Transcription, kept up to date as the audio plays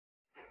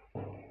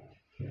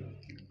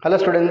Hello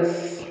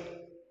students,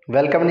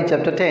 welcome in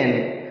chapter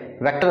 10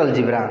 vector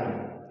algebra.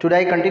 Today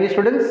I continue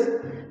students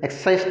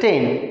exercise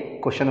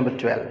 10 question number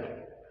 12.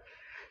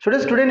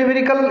 Students, today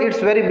numerical it's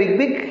very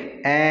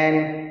big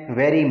and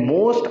very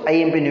most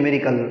IMP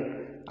numerical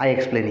I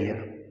explain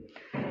here.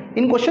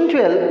 In question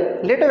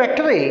 12, let a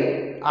vector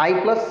A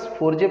I plus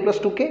 4j plus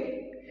 2k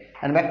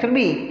and vector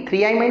B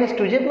 3i minus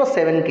 2j plus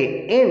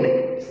 7k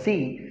and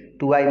C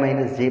 2i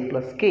minus j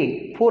plus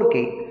k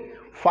 4k.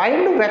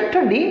 Find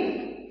vector D.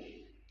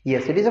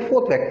 Yes, it is a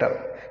fourth vector.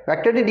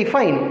 Vector D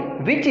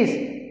define which is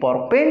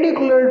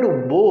perpendicular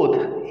to both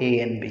A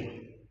and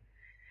B.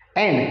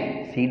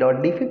 And C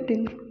dot D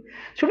 15.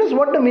 Students,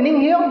 what the meaning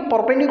here?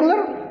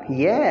 Perpendicular?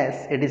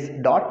 Yes, it is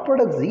dot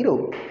product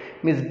 0.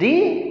 Means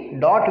D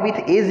dot with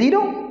A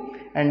 0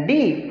 and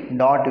D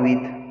dot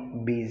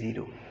with B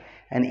 0.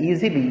 And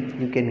easily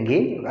you can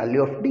gain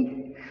value of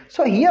D.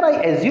 So here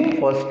I assume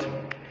first.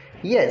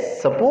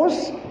 Yes,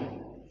 suppose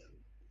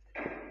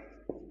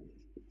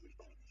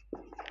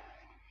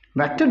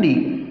vector D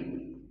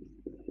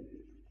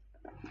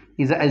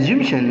is an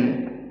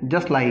assumption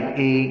just like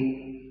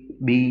A,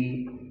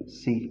 B,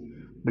 C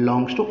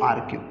belongs to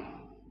R cube.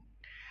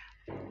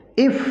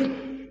 If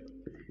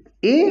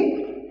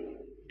A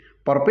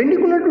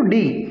perpendicular to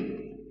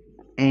D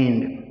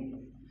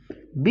and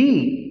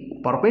B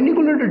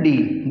perpendicular to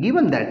D,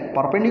 given that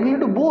perpendicular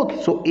to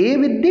both, so A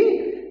with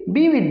D,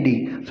 B with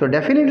D, so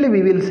definitely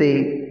we will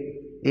say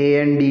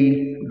A and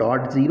D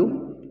dot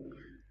 0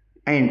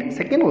 and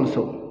second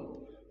also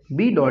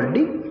B dot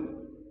D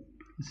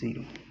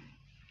 0.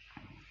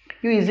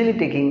 You easily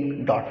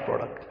taking dot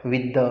product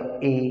with the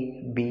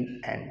A,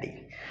 B and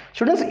D.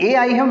 Students, A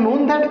I have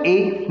known that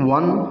A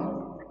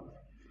 1,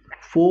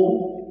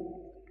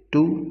 4,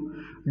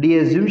 2, D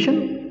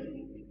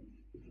assumption.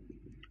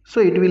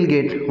 So it will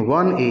get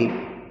 1A,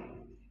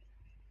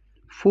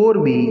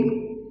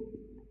 4B,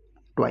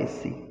 twice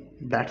C.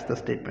 That's the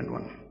statement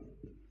 1.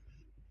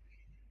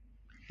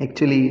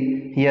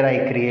 Actually, here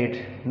I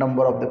create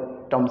number of the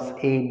terms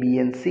A, B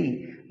and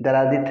C. There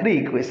are the 3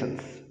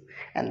 equations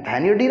and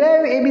then you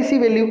derive ABC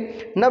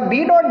value. Now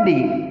B dot D,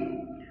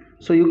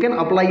 so you can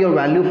apply your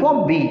value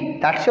for B.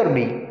 That's your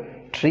B.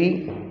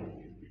 3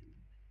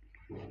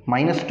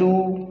 minus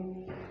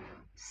 2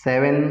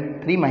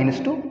 7, 3 minus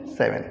 2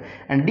 7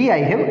 and D I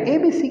have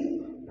ABC.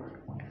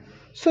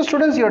 So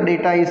students, your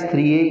data is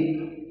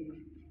 3A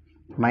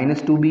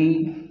minus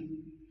 2B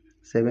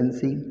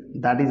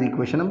 7C. That is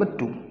equation number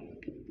 2.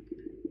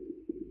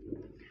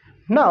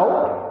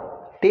 Now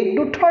take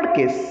to third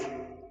case.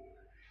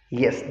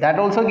 Yes, that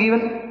also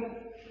given.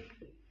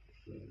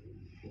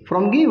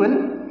 From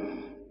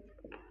given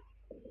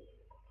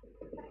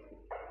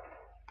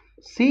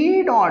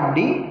C dot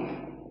D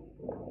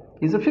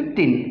is a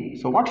 15.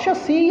 So what's your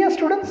C here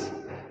students?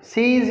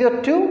 C is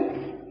your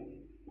 2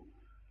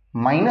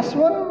 minus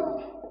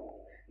 1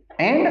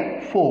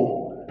 and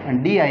 4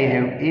 and D I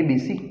have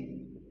ABC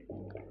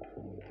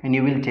and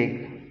you will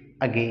take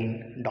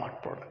again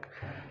dot product.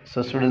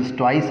 So students,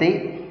 twice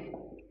A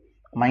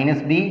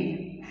minus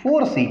B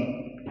 4C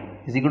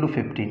is equal to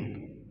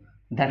 15.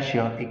 That's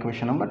your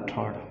equation number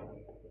 3rd.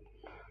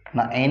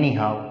 Now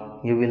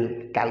anyhow you will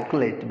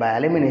calculate by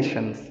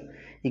eliminations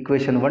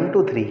equation 1,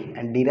 2, 3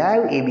 and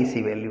derive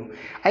ABC value.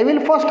 I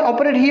will first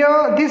operate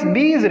here. This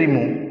B is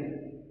removed.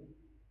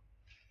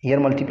 Here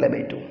multiply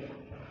by 2.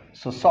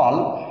 So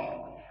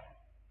solve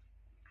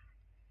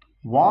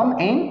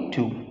 1 and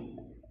 2.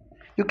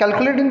 You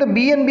calculate in the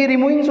B and B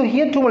removing. So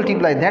here 2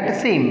 multiply. That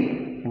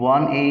same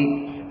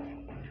 1A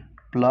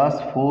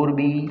plus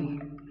 4B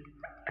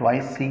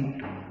twice C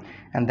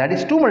and that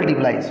is 2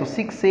 multiply. So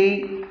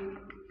 6A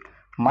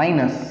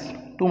minus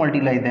 2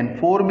 multiply then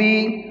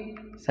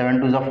 4B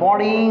 7 2 is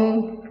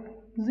 14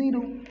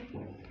 0.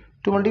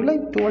 2 multiply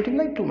 2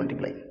 multiply 2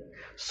 multiply.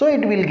 So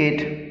it will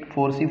get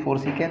 4C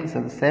 4C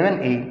cancel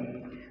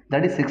 7A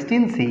that is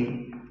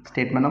 16C.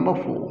 Statement number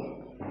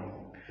 4.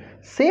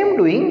 Same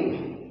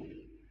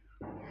doing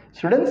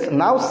students.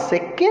 Now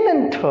second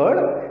and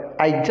third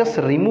I just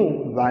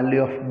remove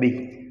value of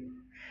B.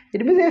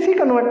 It means AC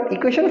convert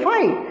equation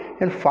 5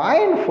 and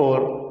 5 and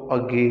 4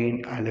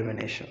 again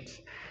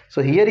eliminations.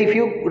 So here if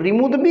you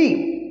remove the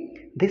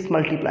B, this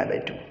multiply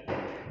by 2.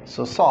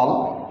 So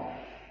solve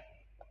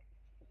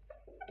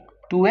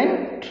 2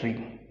 and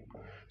 3.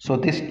 So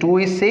this 2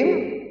 is same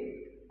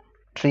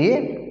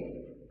 3A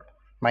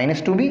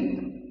minus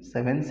 2B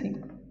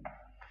 7C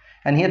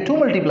and here 2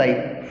 multiply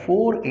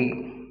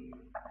 4A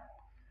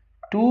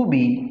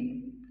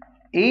 2B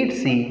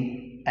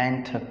 8C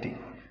and 30.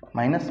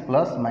 Minus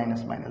plus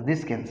minus minus,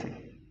 this cancel.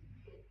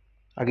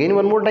 Again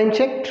one more time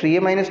check. 3A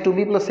minus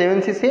 2B plus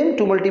 7C same.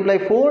 2 multiply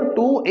 4,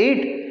 2,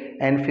 8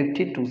 and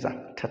 52 is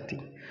 30.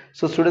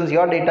 So students,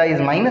 your data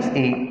is minus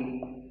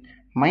A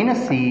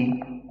minus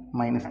C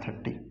minus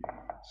 30.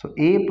 So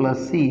A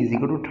plus C is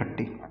equal to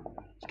 30.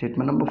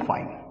 Statement number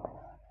 5.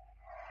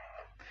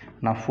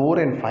 Now 4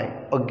 and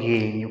 5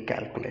 again you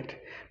calculate.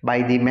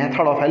 By the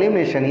method of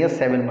elimination here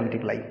 7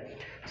 multiply.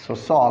 So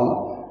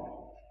solve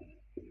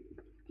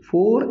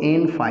 4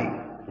 and 5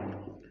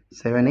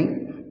 7A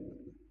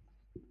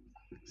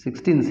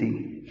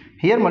 16c.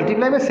 Here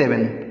multiply by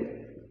 7.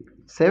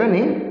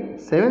 7a,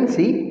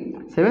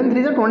 7c, 7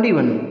 3 is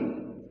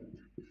 21.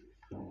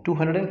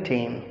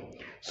 210.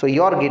 So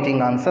your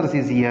getting answers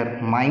is here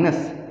minus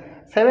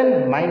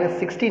 7 minus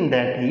 16,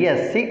 that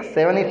yes 6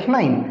 7 8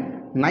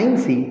 9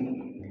 9c,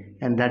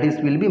 and that is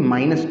will be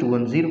minus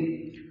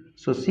 210.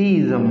 So c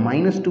is a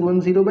minus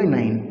 210 by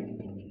 9.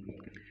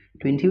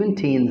 21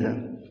 tens are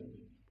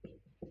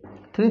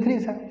 3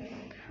 3s are,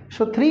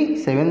 so 3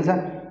 7s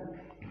are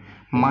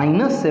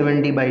minus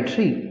 70 by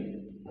 3.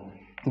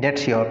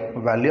 That's your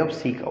value of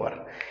c cover,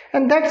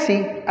 and that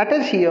c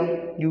attach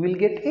here, you will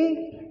get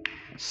a.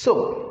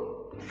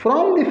 So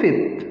from the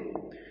fifth,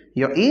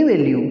 your a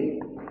value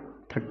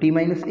 30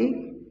 minus c,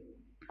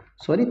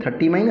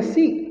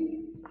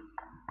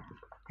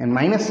 and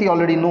minus c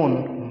already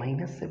known,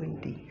 minus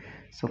 70.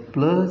 So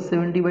plus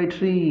 70 by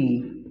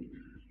 3,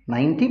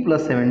 90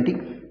 plus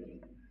 70.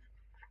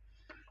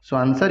 So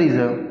answer is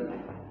a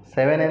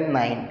 7 and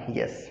 9.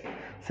 Yes,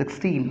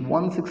 16,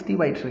 160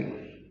 by 3.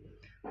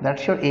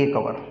 That's your a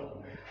cover.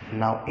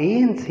 Now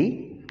a and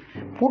c,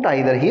 put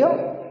either here,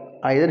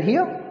 either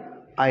here,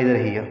 either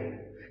here,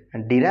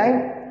 and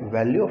derive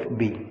value of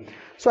b.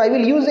 So I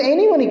will use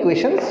any one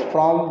equations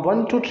from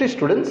 1 to 3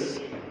 students,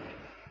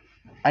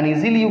 and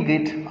easily you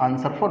get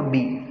answer for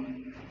b.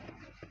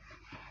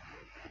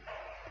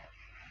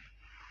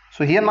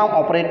 So here now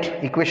operate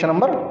equation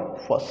number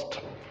first.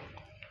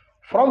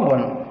 From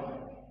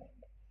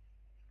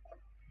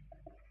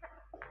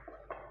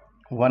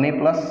 1a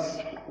plus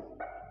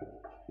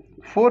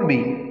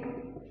 4b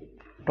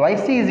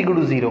twice c is equal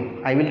to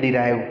 0. I will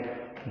derive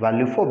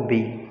value for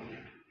b.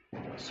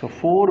 So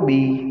 4b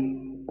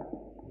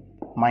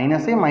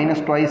minus a minus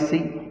twice c.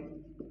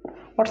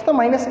 What's the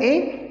minus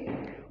a?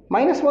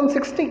 Minus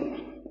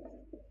 160.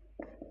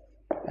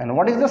 And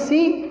what is the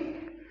c?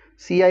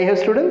 C I have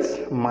students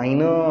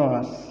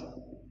minus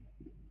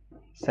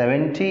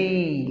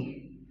 70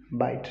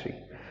 by 3.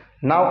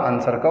 Now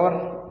answer cover.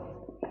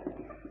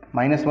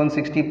 Minus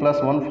 160 plus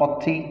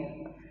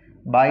 140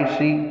 by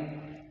 3.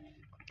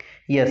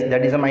 Yes,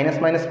 that is a minus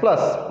minus plus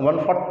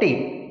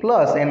 140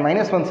 plus and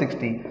minus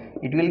 160.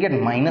 It will get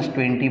minus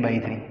 20 by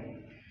 3.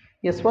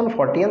 Yes,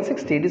 140 and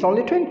 60, it is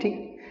only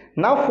 20.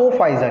 Now 4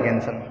 5s are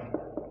cancelled.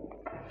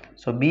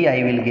 So b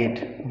I will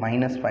get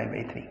minus 5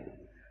 by 3.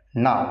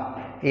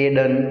 Now a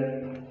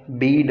done,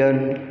 b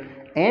done,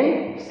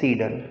 and c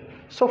done.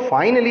 So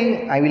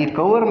finally I will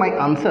cover my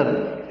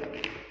answer.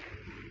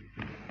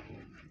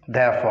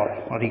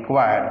 Therefore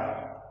required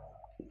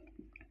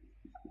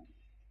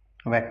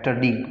vector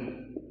d,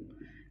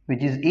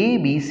 which is a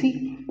b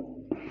c.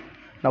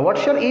 Now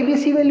what's your a b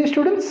c value,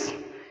 students?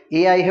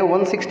 A I have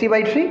 160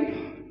 by 3,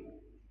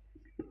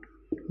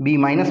 b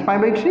minus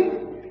 5 by 3,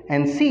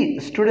 and c,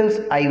 students,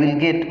 I will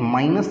get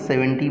minus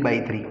 70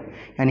 by 3.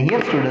 And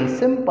here, students,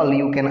 simple,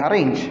 you can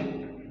arrange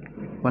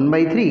 1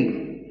 by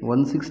 3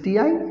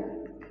 160i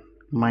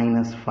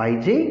minus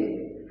 5j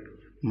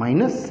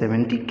minus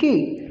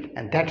 70k,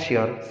 and that's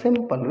your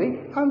simple way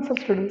answer,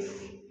 students.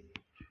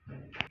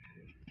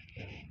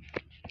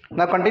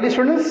 Now continue,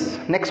 students.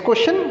 Next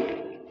question,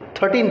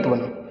 13th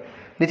one.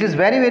 This is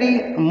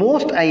very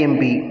most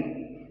IMP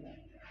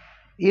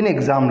in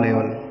exam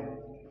level.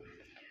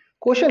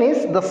 Question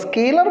is, the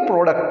scalar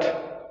product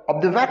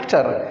of the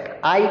vector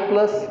I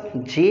plus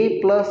j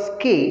plus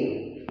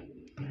k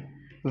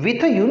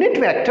with a unit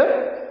vector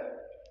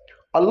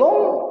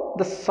along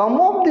the sum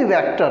of the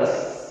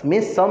vectors,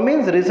 means sum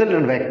means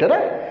resultant vector,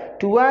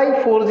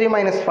 2i 4j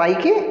minus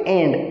 5k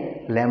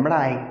and lambda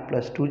I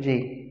plus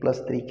 2j plus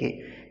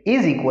 3k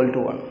is equal to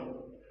 1.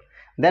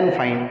 Then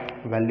find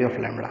value of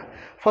lambda.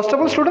 First of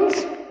all,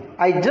 students,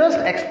 I just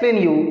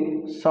explain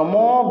you sum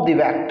of the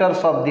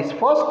vectors of this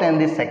first and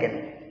this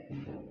second,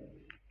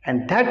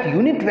 and that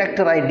unit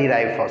vector I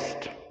derive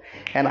first,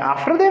 and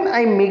after that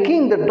I am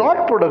making the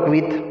dot product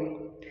with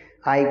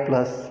I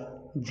plus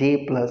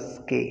j plus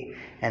k,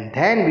 and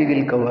then we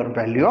will cover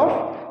value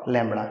of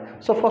lambda.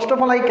 So first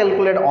of all, I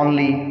calculate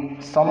only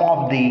sum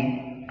of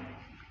the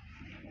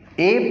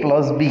a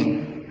plus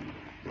b.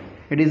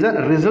 It is a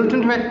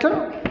resultant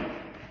vector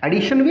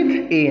addition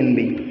with a and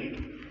b,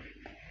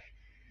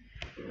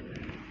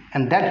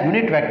 and that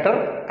unit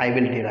vector I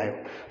will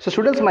derive. So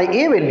students, my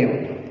a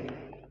value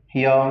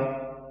here,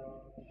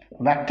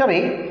 vector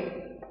a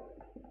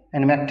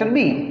and vector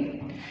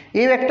b.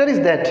 A vector is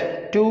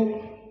that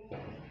 2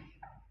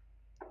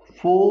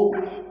 4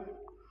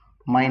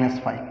 minus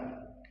 5,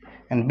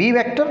 and b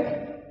vector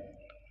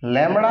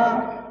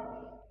lambda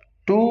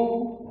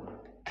 2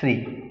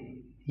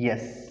 3.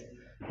 Yes,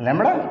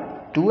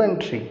 lambda 2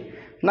 and 3.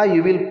 Now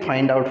you will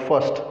find out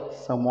first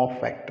sum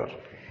of vector.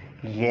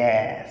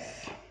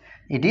 Yes,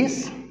 it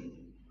is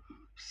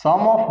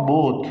sum of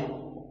both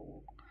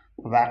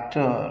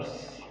vectors.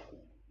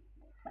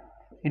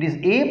 It is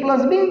a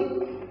plus b.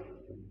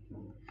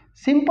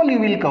 Simple, you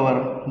will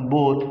cover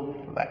both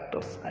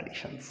vectors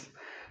additions.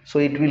 So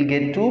it will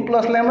get 2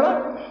 plus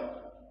lambda,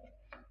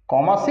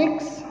 comma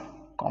 6,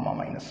 comma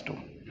minus 2.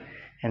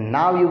 And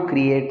now you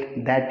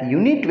create that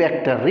unit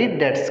vector, read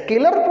that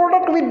scalar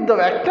product with the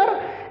vector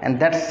and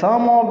that's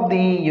sum of the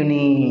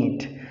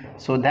unit,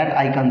 so that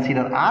I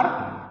consider R,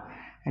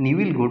 and you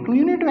will go to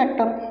unit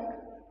vector.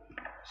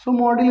 So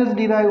modulus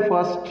derive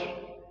first.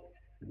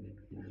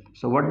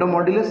 So what the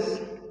modulus?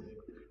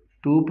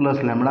 2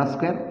 plus lambda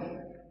square,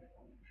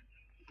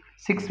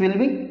 6 will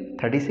be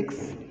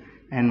 36,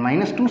 and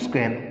minus 2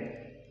 square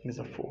is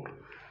a 4.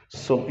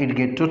 So it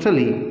get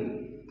totally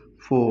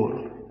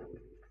 4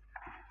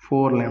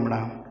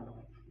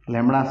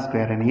 lambda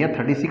square, and here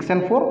 36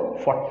 and 4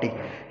 40.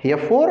 Here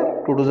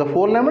 4, 2 to the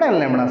 4 lambda and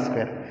lambda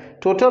square.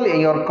 Total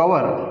your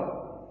cover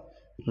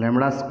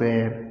lambda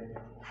square,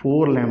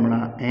 4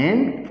 lambda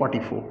and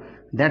 44.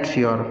 That's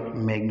your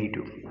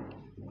magnitude.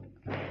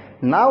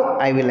 Now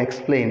I will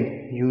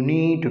explain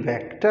unit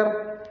vector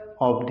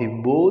of the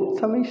both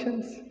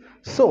summations.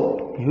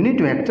 So unit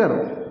vector,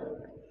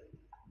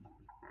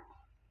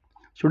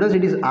 students,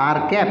 it is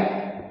R cap,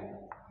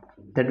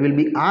 that will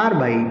be R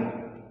by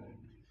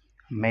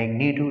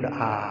magnitude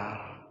R.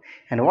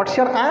 And what's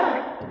your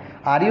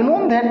R? R, you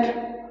know that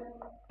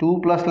 2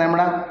 plus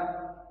lambda,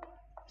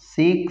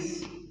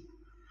 6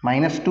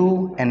 minus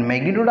 2, and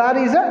magnitude R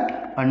is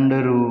a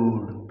under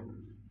root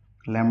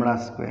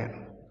lambda square,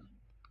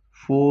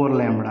 4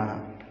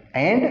 lambda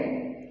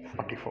and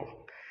 44.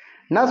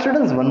 Now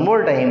students, one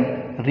more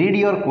time read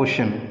your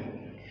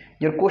question.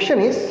 Your question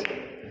is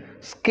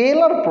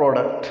scalar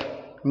product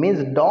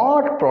means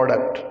dot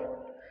product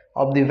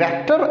of the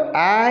vector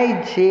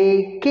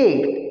ijk.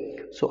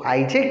 So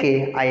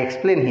ijk, I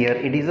explain here,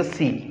 it is a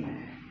C.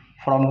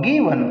 From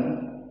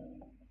given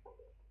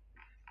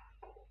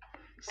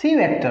C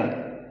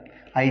vector,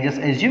 I just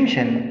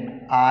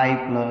assumption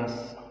I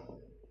plus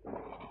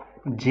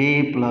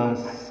j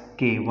plus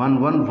k,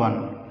 1 1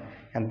 1,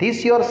 and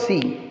this your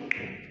C.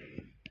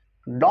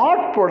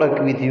 Dot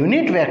product with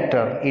unit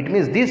vector, it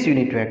means this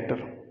unit vector.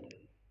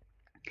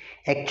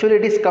 Actually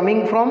it is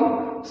coming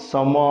from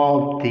sum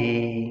of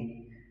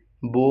the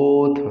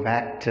both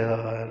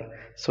vector.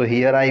 So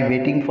here I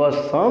waiting for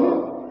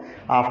sum,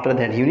 after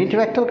that unit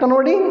vector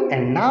converting,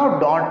 and now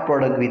dot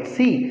product with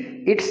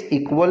C, it's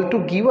equal to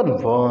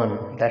given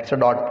 1. That's a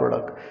dot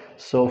product.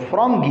 So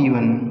from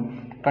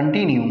given,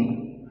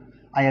 continue,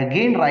 I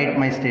again write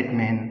my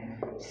statement,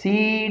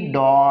 C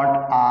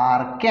dot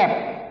R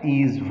cap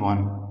is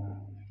 1.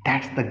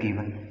 That's the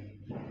given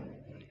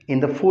in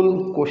the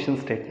full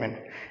question statement.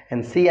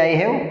 And C, I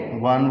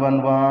have 1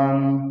 1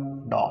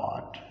 1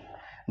 dot.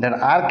 Then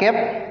R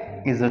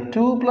cap is a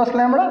 2 plus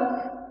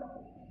lambda,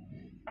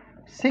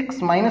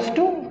 6 minus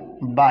 2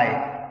 by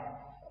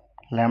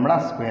lambda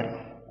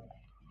square,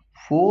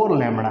 4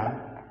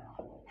 lambda,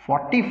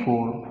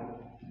 44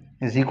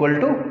 is equal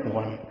to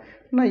 1.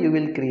 Now you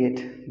will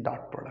create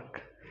dot product.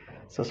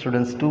 So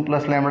students, 2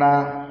 plus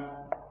lambda,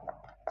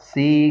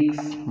 6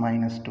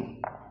 minus 2,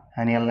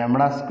 and here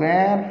lambda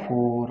square,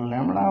 4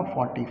 lambda,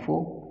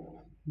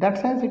 44.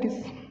 That's as it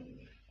is.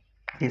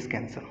 This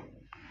cancel.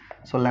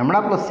 So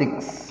lambda plus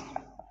 6,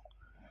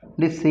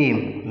 the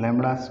same,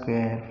 lambda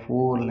square,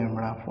 4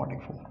 lambda,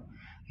 44.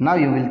 Now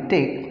you will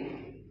take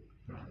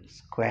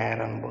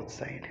square on both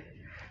sides.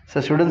 So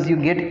students, you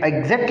get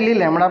exactly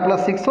lambda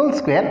plus 6 whole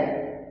square.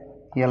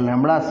 Here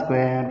lambda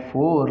square,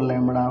 4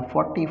 lambda,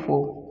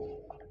 44.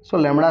 So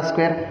lambda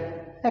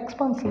square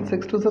expansion,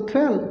 6 to the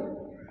 12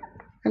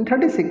 and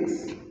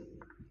 36.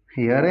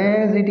 Here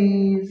as it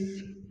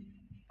is.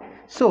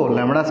 So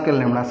lambda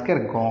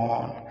square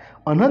gone.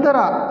 Another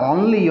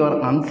only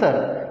your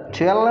answer,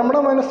 12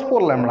 lambda minus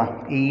 4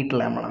 lambda, 8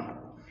 lambda,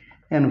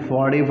 and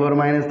 44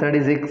 minus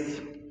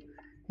 36,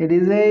 it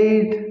is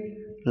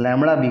 8.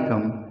 Lambda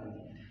become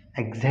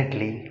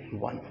exactly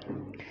 1.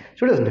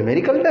 So it is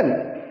numerical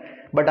done.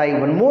 But I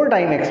one more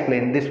time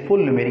explain this full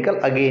numerical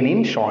again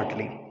in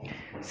shortly.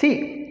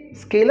 See,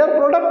 scalar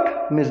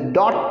product means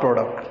dot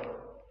product,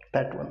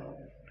 that one,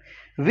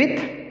 with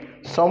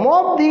sum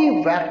of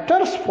the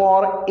vectors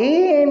for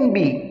A and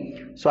B.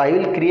 So I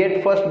will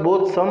create first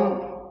both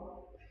sum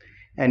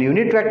and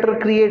unit vector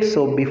create.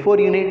 So before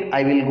unit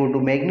I will go to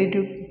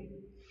magnitude,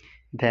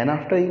 then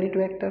after unit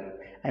vector,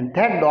 and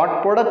that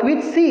dot product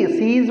with C.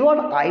 C is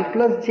what? I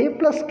plus j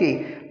plus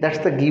k. That's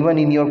the given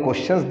in your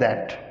questions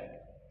that.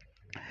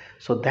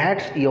 So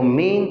that's your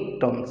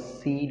main term,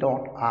 C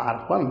dot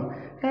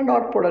R1, and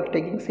dot product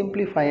taking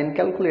simplify and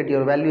calculate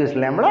your value is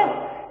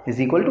lambda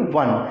is equal to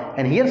 1.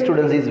 And here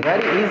students is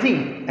very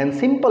easy and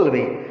simple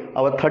way.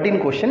 Our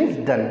 13 question is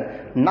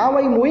done. Now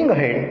I moving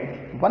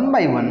ahead one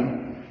by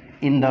one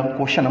in the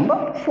question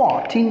number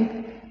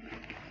 14.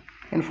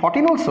 And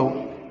 14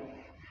 also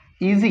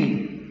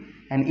easy,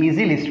 and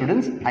easily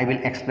students I will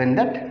explain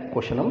that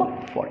question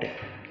number 14.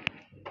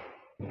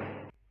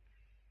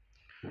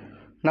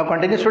 Now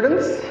continue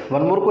students,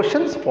 one more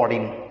questions,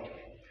 14.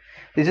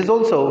 This is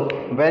also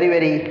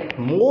very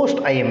most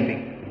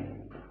IMP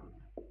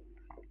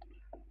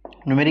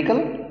numerical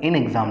in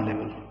exam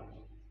level.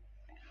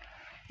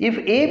 If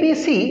A, B,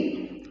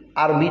 C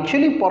are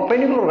mutually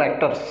perpendicular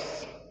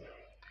vectors,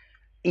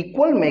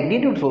 equal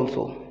magnitudes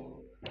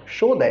also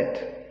show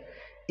that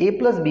A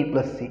plus B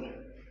plus C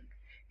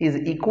is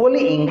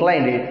equally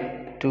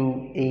inclined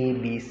to A,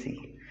 B,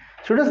 C.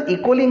 Students,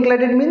 equally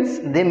inclined means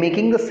they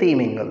making the same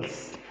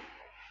angles.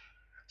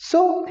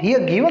 So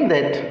here given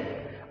that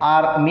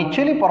are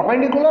mutually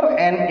perpendicular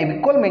and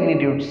equal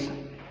magnitudes.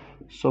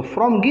 So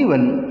from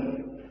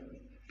given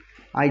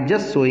I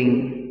just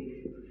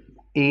showing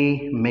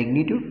A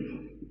magnitude,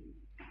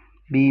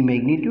 B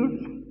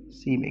magnitude,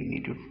 C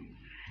magnitude,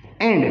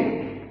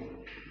 and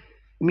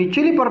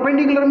mutually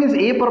perpendicular means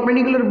A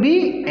perpendicular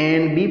B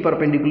and B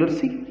perpendicular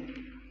C.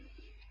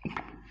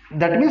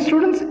 That means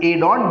students, A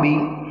dot B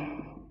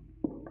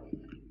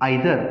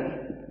either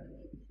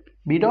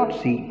B dot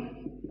C,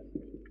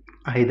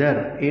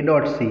 either A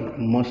dot C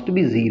must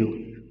be 0,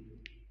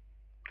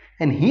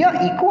 and here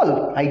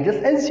equal I just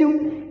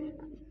assume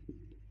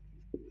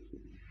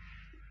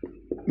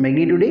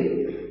magnitude A,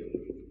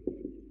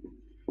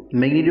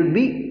 magnitude B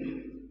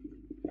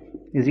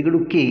is equal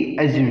to K,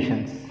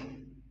 assumptions.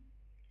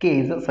 K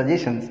is the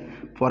suggestions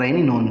for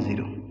any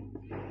non-zero.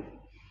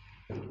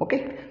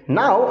 Okay,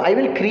 now I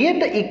will create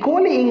the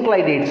equally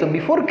inclined. So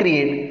before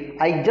create,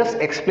 I just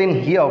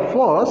explain here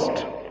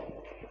first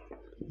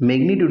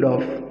magnitude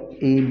of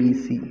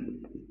ABC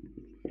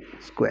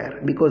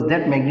square, because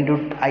that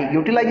magnitude I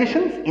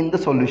utilizations in the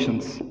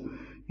solutions.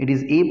 It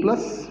is A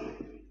plus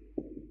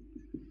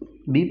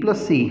B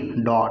plus C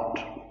dot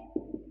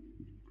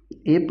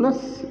A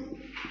plus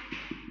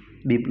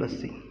B plus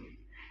C,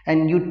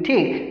 and you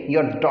take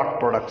your dot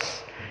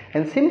products.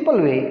 In simple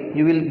way,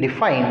 you will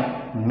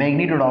define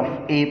magnitude of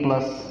A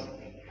plus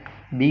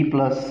B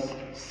plus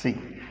C,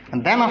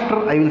 and then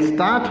after I will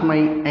start my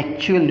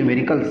actual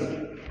numericals.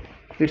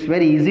 It's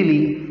very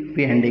easily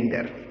be ending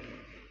there.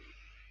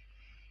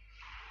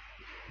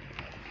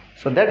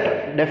 So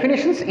that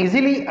definitions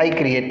easily I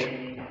create.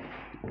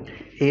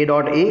 A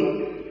dot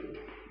A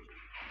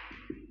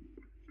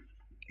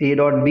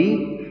dot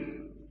B,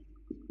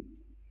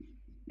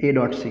 A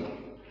dot C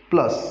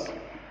plus,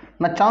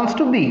 now chance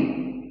to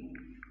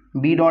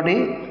B dot A,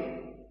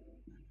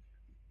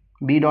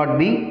 B dot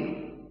B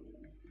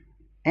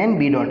and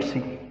B dot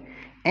C,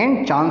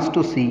 and chance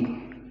to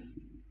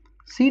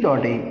C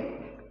dot A,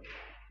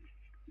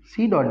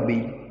 C dot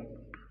B,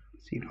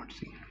 C dot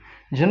C.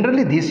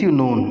 Generally this you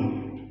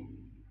known,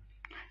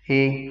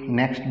 A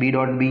next B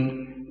dot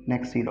B,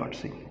 next C dot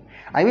C.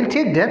 I will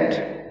check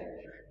that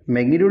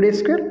magnitude A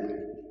square,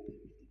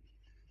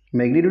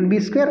 magnitude B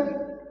square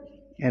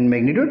and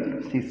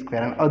magnitude C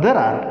square, and other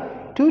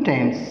are 2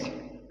 times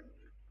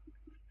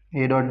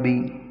A dot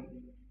B,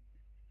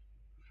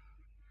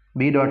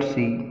 B dot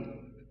C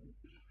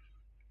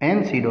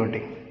and C dot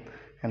A,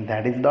 and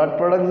that is dot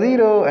product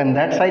 0, and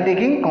that's I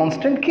taking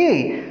constant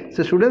K.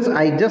 So students,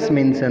 I just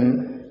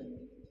mention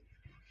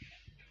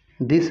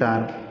these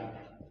are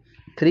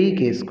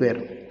 3K square.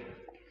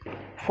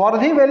 For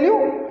the value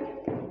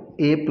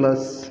A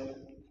plus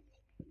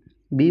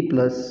B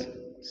plus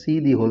C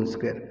the whole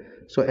square.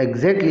 So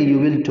exactly you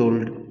will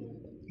told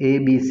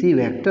ABC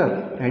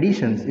vector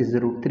additions is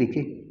root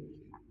 3K.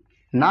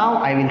 Now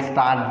I will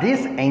start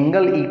this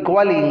angle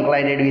equally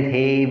inclined with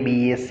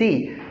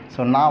ABC.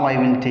 So now I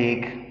will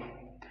take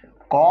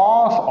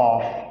cos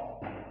of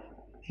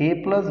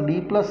A plus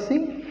B plus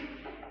C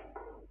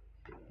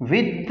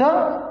with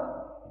the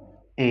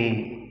A.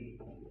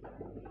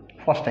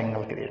 First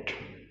angle create.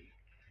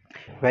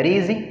 Very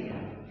easy.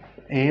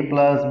 A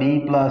plus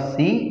B plus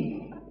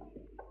C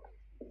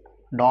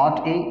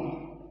dot A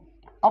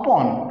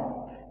upon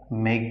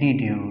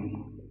magnitude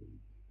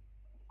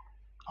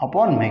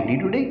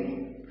A.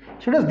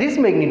 So does this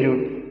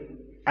magnitude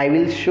I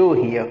will show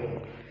here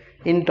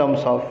in terms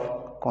of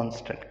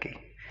constant K.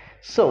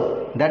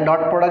 So that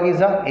dot product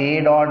is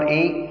A dot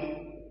A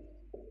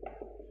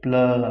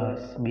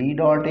plus B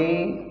dot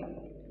A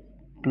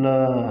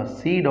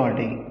plus C dot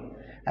A,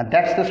 and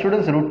that's the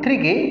students root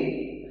 3K,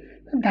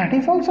 and that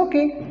is also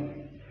K.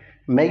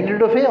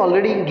 Magnitude of A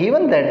already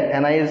given that,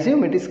 and I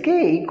assume it is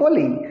K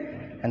equally,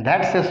 and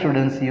that's the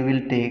students you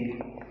will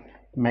take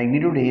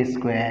magnitude A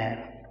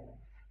square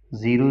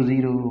 0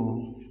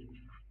 0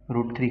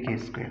 root 3K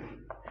square.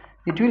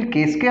 It will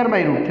K square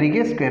by root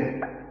 3K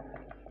square,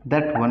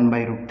 that 1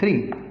 by root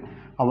 3.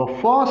 Our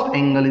first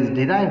angle is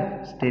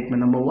derived,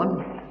 statement number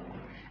 1,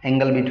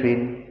 angle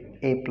between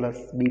A plus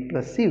B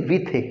plus C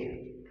with A.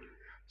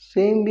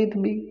 Same with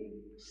B,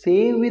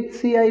 same with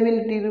C I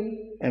will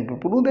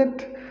do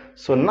that.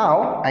 So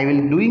now I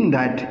will doing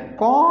that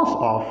cos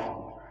of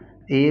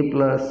A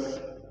plus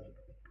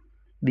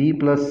B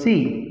plus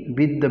C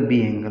with the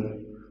B angle.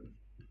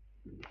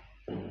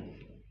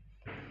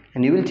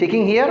 And you will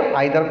checking here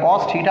either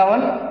cos theta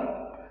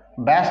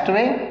 1, best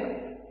way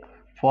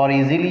for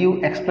easily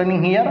you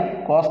explaining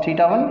here cos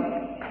theta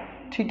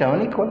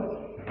 1 equal.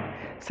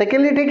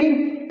 Secondly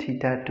taking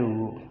theta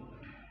 2.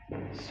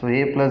 So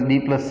A plus B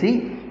plus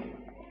C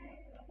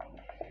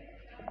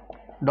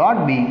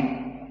dot B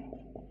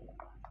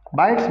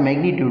by its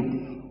magnitude,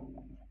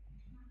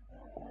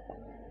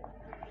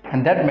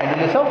 and that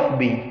modulus of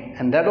B,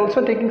 and that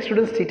also taking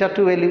students theta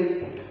 2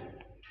 value.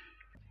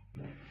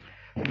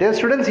 Then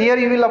students here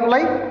you will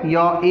apply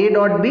your A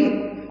dot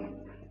B,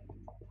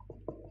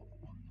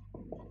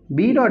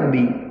 B dot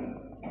B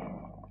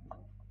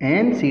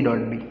and C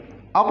dot B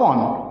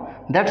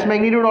upon that's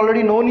magnitude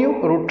already known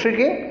you, root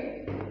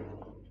 3k,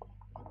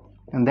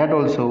 and that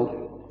also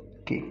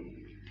k.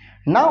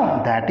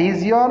 Now that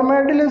is your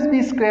modulus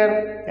B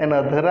square and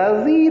other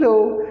are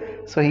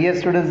 0. So here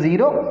students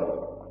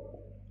 0,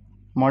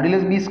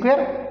 modulus B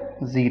square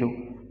 0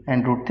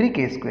 and root 3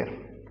 k square.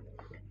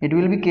 It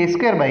will be k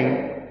square by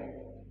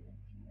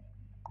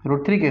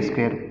root 3 k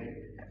square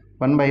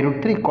 1 by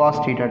root 3 cos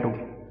theta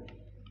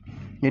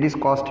 2. It is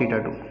cos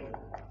theta 2.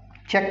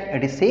 Check,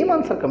 it is same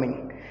answer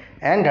coming,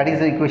 and that is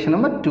the equation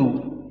number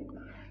 2.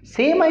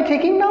 Same I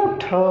taking now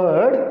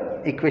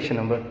third equation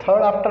number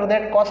third, after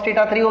that cos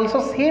theta 3 also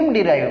same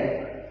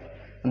derive,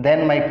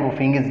 then my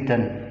proofing is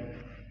done.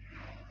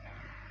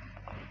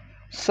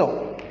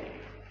 So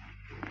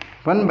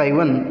one by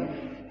one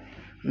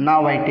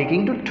now I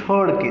taking to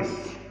third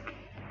case.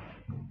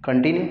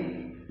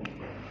 Continue.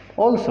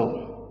 Also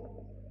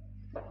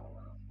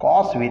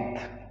cos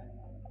with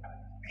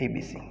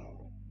ABC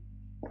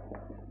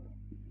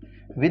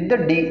with the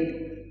D,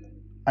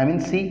 I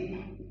mean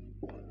C,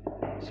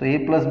 so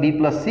A plus B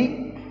plus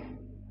C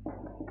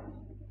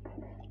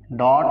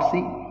dot C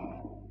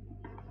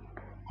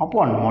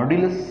upon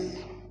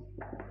modulus,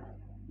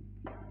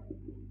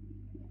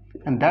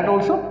 and that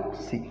also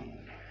C.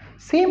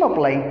 Same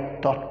apply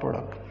dot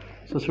product.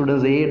 So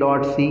students, A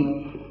dot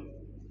C,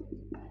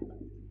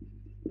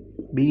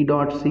 B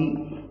dot C,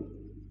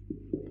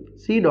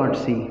 C dot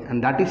C,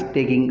 and that is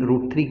taking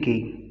root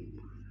 3k,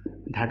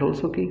 that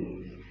also k.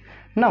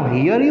 Now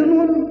here you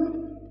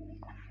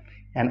know,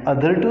 and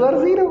other two are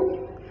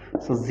 0.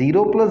 So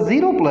 0 plus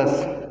 0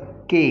 plus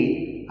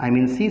k, I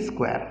mean C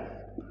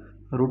square,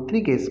 root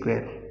 3k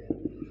square.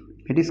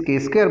 It is k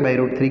square by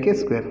root 3k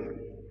square,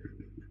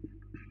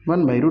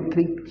 1 by root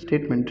 3,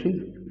 statement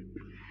 3.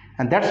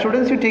 And that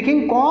students you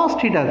taking cos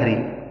theta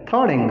 3,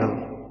 third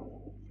angle.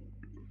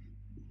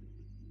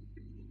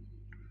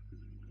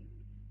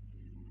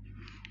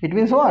 It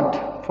means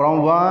what?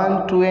 From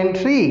 1, 2 and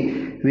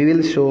 3 we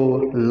will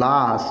show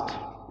last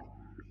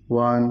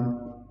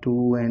 1,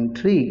 2 and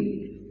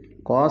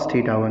 3 cos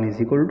theta 1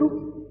 is equal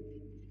to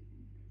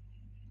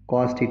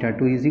cos theta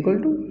 2 is equal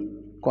to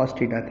cos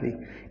theta 3.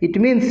 It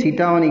means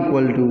theta 1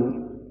 equal to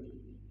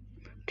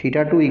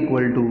theta 2 equal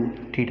to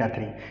theta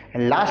 3.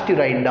 And last you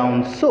write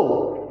down,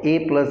 so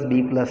A plus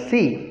B plus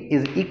C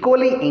is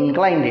equally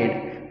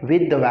inclined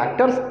with the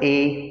vectors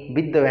A,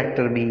 with the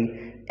vector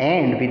B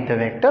and with the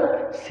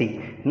vector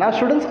C. Now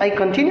students, I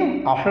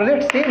continue. After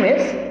that same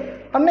as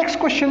our next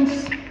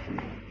questions.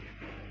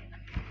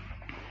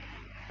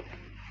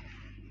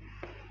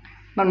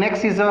 Now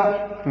next is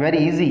a very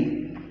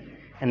easy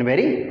and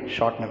very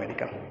short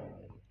numerical.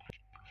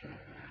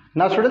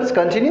 Now students,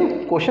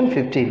 continue question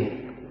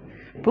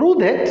 15. Prove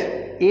that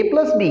A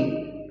plus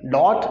B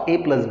dot A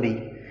plus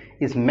B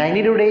is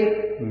magnitude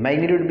A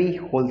magnitude B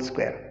whole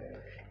square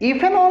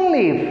if and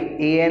only if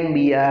A and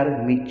B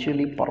are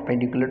mutually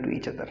perpendicular to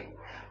each other.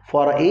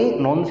 For A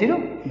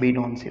non-zero, B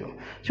non-zero.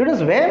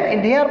 Students,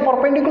 when they are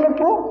perpendicular,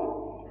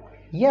 prove?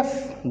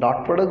 Yes,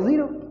 dot product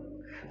 0.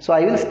 So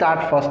I will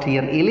start first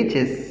here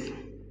LHS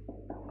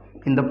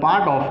in the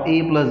part of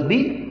A plus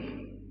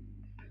B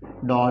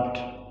dot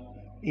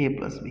A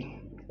plus B,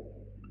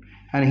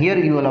 and here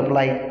you will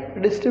apply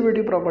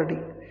distributive property.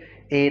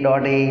 A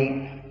dot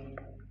A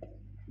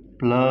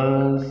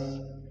plus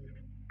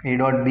A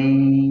dot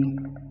B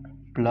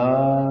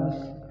plus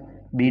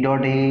B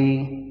dot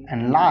A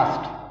and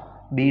last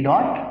B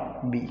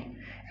dot B.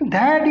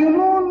 That you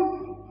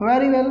know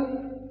very well.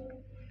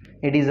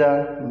 It is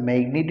a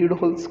magnitude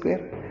whole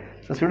square.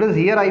 So students,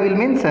 here I will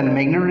mention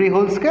magnitude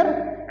whole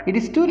square. It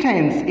is 2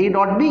 times A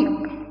dot B,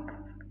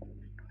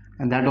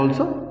 and that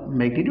also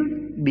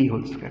magnitude B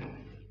whole square.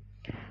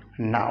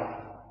 Now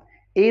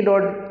A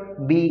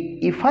dot B,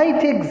 if I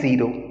take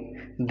 0,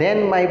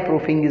 then my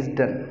proofing is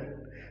done.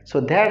 So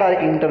that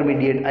are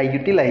intermediate I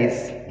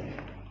utilize.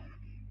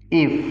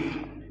 If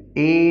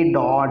A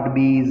dot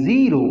B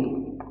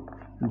 0,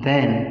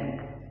 then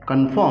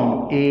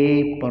confirm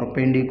A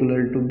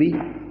perpendicular to B.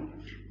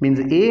 Means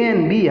A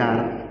and B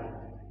are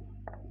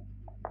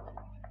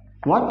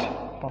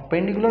what?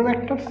 Perpendicular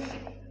vectors?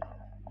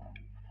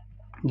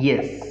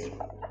 Yes,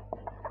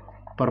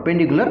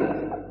 perpendicular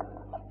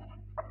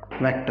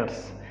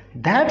vectors.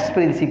 That's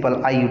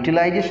principle I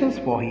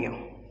utilizations for here.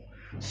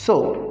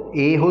 So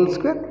A whole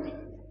square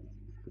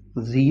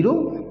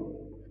 0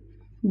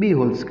 B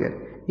whole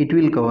square, it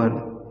will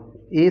cover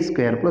A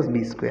square plus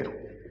B square,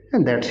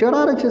 and that's your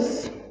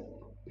RHS.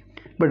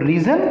 But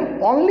reason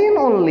only and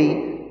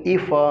only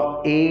if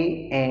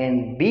A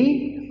and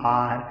B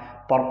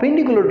are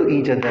perpendicular to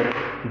each other.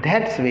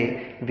 That's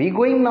way we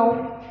going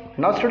now.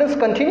 Now students,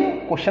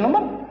 continue question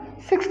number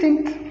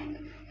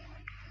 16.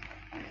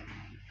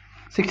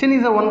 16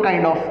 is a one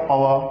kind of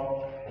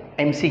our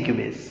MCQ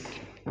base.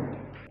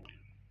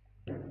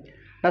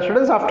 Now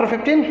students, after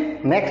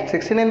 15, next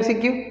 16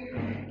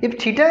 MCQ. If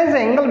theta is the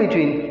angle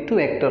between two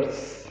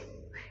vectors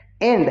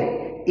and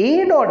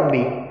A dot B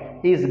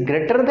is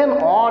greater than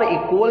or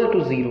equal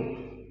to 0,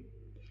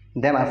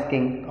 then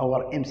asking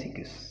our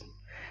MCQs.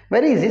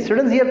 Very easy.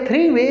 Students, here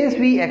three ways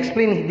we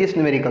explain this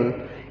numerical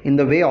in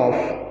the way of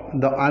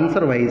the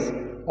answer wise.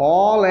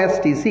 All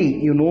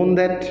STC, you know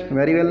that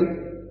very well.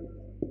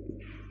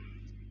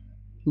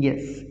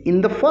 Yes,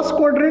 in the first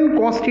quadrant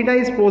cos theta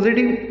is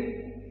positive.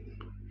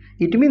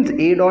 It means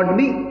A dot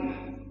B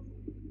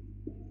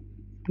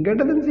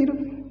greater than 0.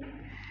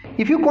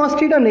 If you cos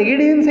theta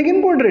negative in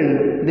second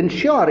quadrant, then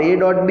sure A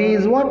dot B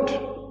is what?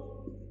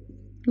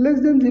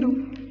 Less than 0.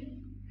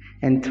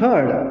 And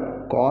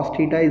third, cos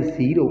theta is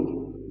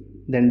 0,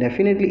 then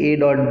definitely A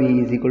dot B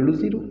is equal to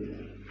 0.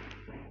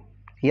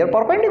 Here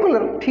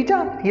perpendicular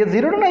theta, here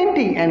 0 to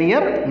 90 and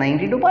here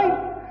 90 to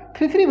pi.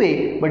 3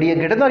 way, but here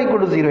greater than or equal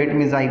to 0, it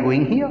means I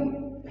going here.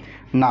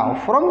 Now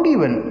from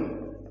given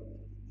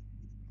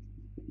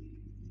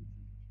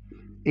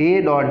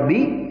A dot B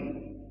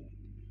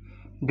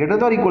greater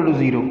than or equal to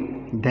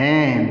 0,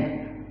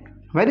 then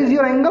where is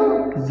your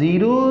angle?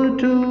 0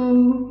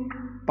 to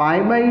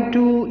pi by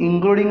 2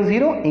 including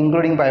 0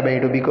 including pi by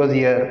 2, because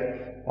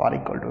here or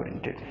equal to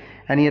oriented,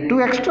 and here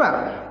 2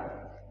 extra.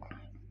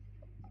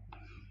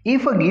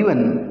 If a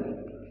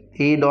given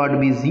A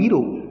dot B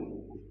 0,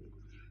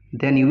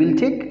 then you will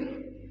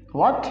take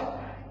what?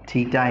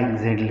 Theta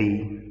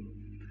exactly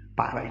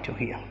pi by 2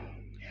 here.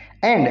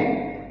 And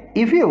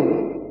if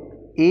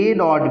you A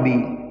dot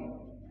B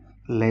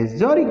less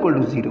than or equal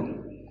to 0,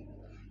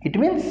 it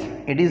means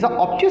it is an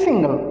obtuse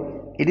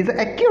angle, it is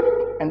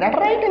acute and at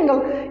right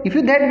angle. If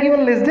you that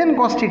given less than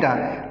cos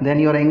theta, then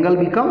your angle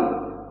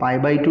become pi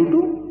by 2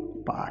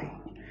 to pi,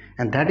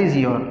 and that is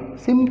your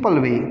simple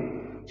way.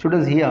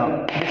 Students,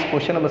 here this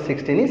question number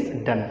 16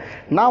 is done.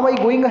 Now I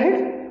going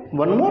ahead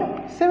one more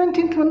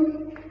 17th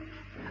one,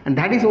 and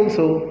that is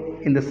also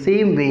in the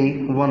same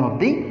way one of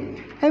the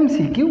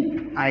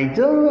MCQ. I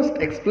just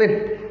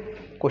explained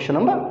question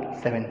number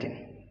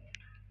 17.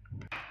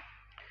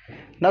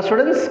 Now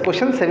students,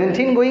 question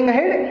 17 going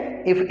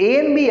ahead. If A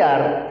and B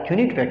are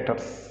unit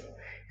vectors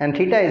and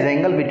theta is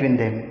angle between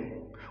them,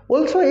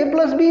 also A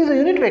plus B is a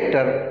unit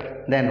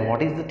vector, then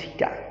what is the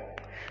theta?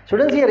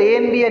 Students, here A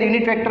and B are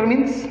unit vector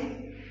means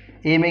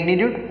A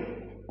magnitude,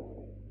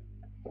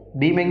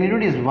 B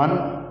magnitude is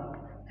 1,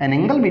 and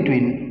angle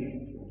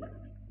between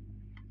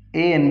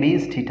A and B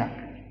is theta.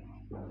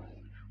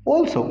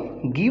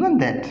 Also, given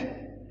that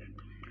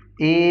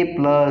A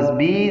plus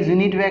B is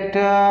unit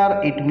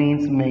vector, it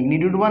means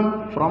magnitude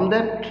 1 from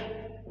that,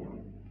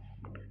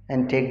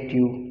 and take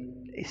you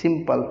a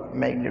simple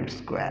magnitude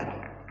square,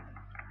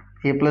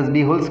 A plus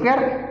B whole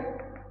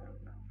square,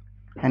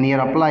 and here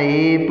apply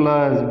A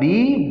plus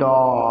B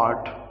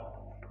dot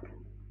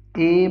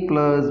A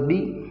plus B,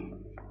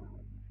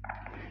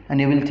 and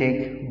you will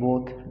take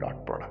both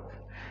dot product.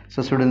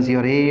 So students,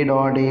 your A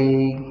dot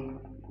A,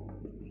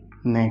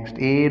 next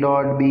A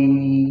dot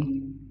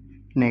B,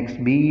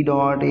 next B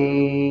dot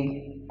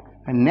A,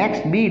 and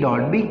next B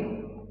dot B,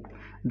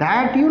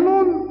 that you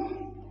know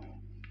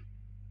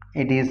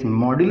it is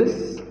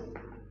modulus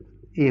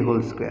A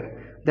whole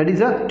square, that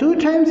is a 2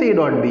 times A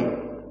dot B,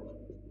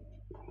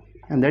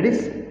 and that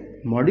is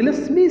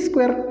modulus B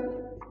square.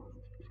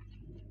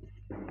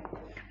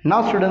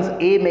 Now students,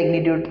 A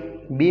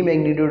magnitude, B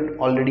magnitude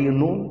already you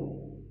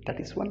know, that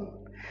is 1.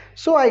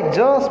 So I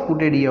just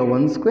put it here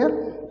 1 square,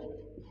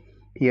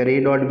 here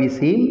A dot B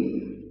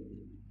same,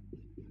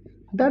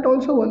 that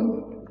also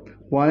 1.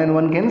 1 and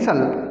 1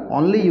 cancel,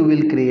 only you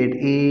will create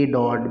A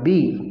dot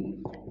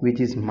B, which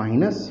is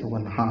minus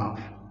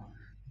 1/2,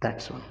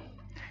 that's 1.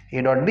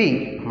 A dot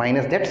B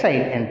minus that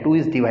side and 2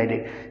 is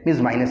divided,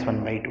 means minus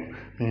 1/2.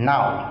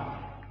 Now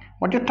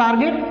what your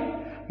target?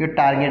 Your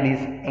target is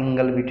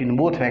angle between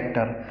both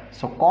vector.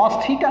 So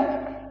cos theta,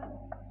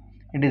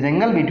 it is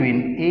angle between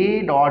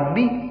A dot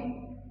B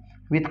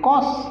with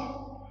cos.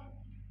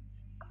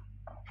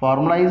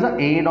 Formula is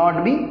A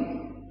dot B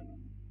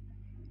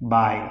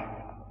by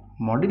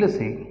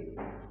modulus A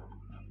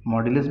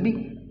modulus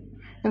B.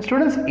 And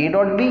students, A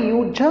dot B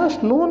you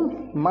just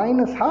know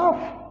minus half,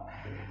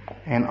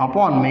 and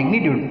upon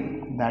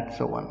magnitude, that's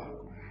a 1.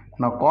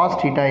 Now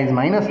cos theta is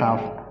minus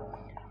half,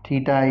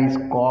 theta is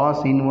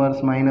cos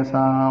inverse minus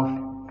half,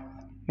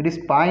 it is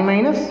pi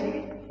minus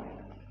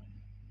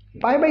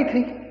pi by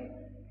 3.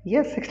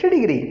 Yes, 60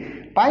 degree.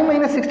 Pi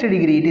minus 60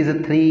 degree, it is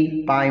a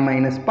 3. Pi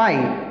minus pi,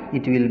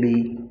 it will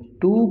be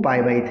 2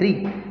 pi by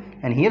 3.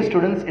 And here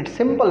students, it's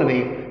simple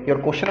way. Your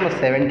question number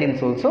 17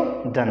 is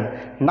also done.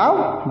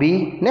 Now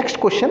we next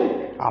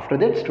question. After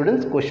that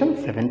students, question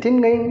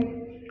 17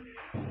 again.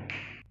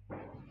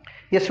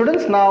 Yes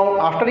students, now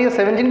after your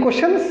 17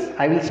 questions,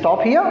 I will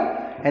stop here,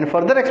 and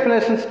further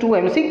explanations to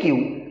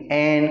MCQ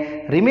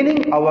and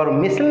remaining our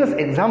miscellaneous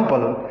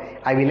example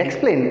I will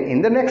explain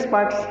in the next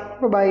parts.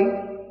 Bye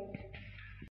bye.